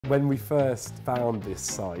When we first found this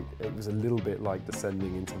site, it was a little bit like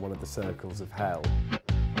descending into one of the circles of hell.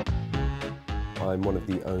 I'm one of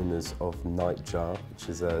the owners of Nightjar, which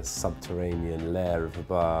is a subterranean lair of a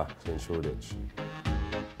bar in Shoreditch.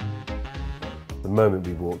 The moment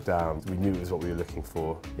we walked down, we knew it was what we were looking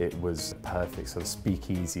for. It was a perfect sort of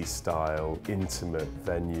speakeasy style, intimate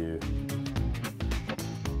venue.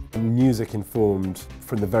 Music informed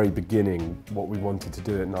from the very beginning what we wanted to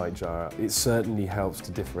do at Nightjar. It certainly helps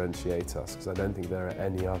to differentiate us, because I don't think there are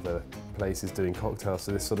any other places doing cocktails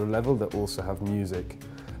to this sort of level that also have music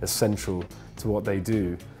as central to what they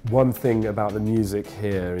do. One thing about the music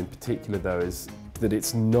here in particular though is that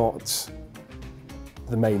it's not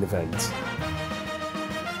the main event.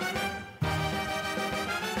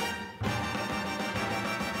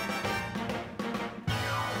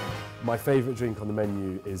 My favourite drink on the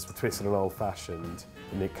menu is the Twist and an Old Fashioned,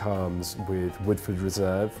 and it comes with Woodford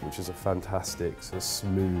Reserve, which is a fantastic, sort of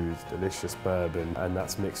smooth, delicious bourbon, and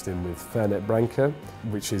that's mixed in with Fernet Branca,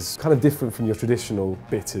 which is kind of different from your traditional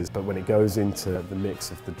bitters, but when it goes into the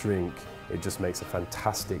mix of the drink, it just makes a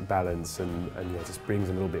fantastic balance and yeah, just brings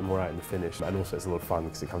a little bit more out in the finish. And also it's a lot of fun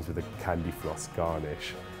because it comes with a candy floss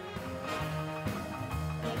garnish.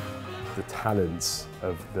 The talents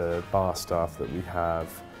of the bar staff that we have,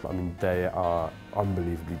 I mean, they are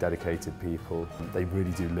unbelievably dedicated people. They really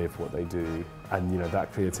do live what they do. And you know,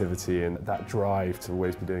 that creativity and that drive to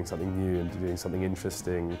always be doing something new and doing something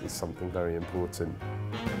interesting is something very important.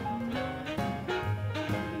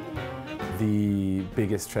 The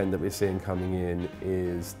biggest trend that we're seeing coming in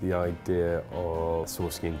is the idea of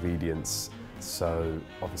sourcing ingredients. So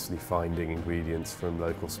obviously finding ingredients from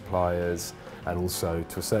local suppliers and also,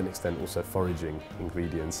 to a certain extent, also foraging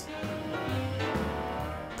ingredients.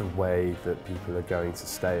 The way that people are going to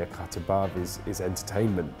stay a cut above is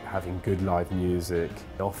entertainment, having good live music,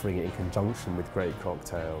 offering it in conjunction with great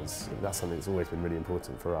cocktails. That's something that's always been really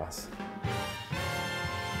important for us.